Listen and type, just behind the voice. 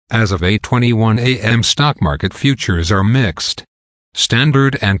As of 8:21 a.m. stock market futures are mixed.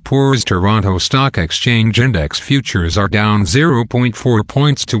 Standard & Poor's Toronto Stock Exchange Index futures are down 0.4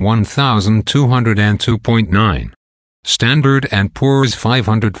 points to 1,202.9. Standard & Poor's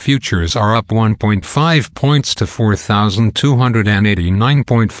 500 futures are up 1.5 points to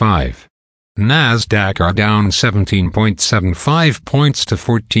 4,289.5. Nasdaq are down 17.75 points to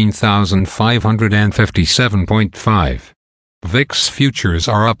 14,557.5. VIX futures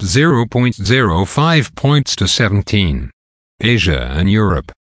are up 0.05 points to 17. Asia and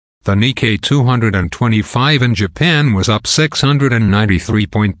Europe. The Nikkei 225 in Japan was up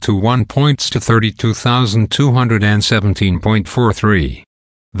 693.21 points to 32,217.43.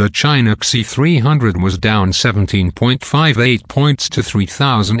 The China CSI 300 was down 17.58 points to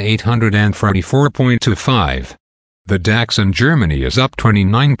 3,844.25. The DAX in Germany is up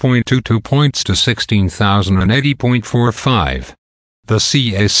 29.22 points to 16,080.45. The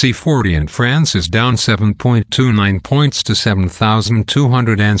CAC 40 in France is down 7.29 points to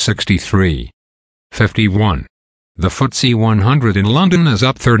 7,263.51. The FTSE 100 in London is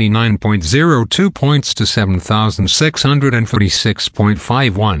up 39.02 points to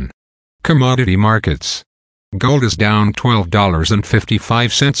 7,646.51. Commodity markets. Gold is down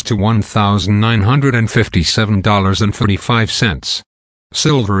 $12.55 to $1,957.35.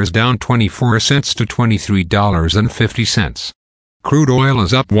 Silver is down 24 cents to $23.50. Crude oil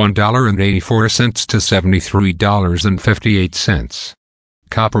is up $1.84 to $73.58.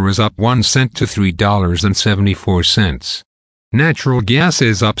 Copper is up 1 cent to $3.74. Natural gas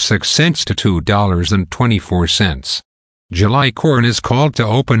is up 6 cents to $2.24. July corn is called to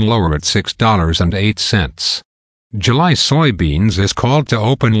open lower at $6.08. July soybeans is called to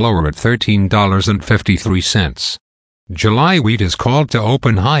open lower at $13.53. July wheat is called to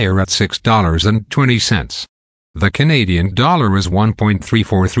open higher at $6.20. The Canadian dollar is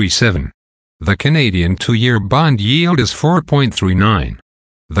 1.3437. The Canadian 2-year bond yield is 4.39.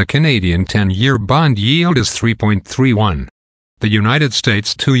 The Canadian 10-year bond yield is 3.31. The United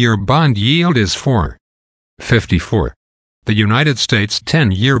States 2-year bond yield is 4.54. The United States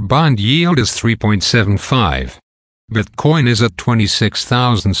 10-year bond yield is 3.75. Bitcoin is at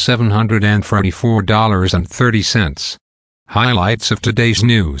 $26,744.30. Highlights of today's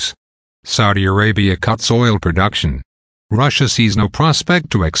news. Saudi Arabia cuts oil production. Russia sees no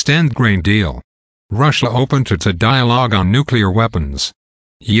prospect to extend grain deal. Russia open to dialogue on nuclear weapons.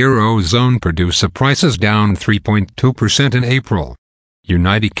 Eurozone producer prices down 3.2% in April.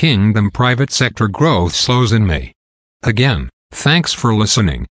 United Kingdom private sector growth slows in May. Again, thanks for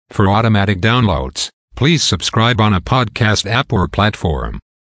listening. For automatic downloads, please subscribe on a podcast app or platform.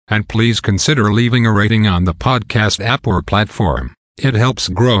 And please consider leaving a rating on the podcast app or platform. It helps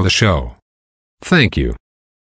grow the show. Thank you.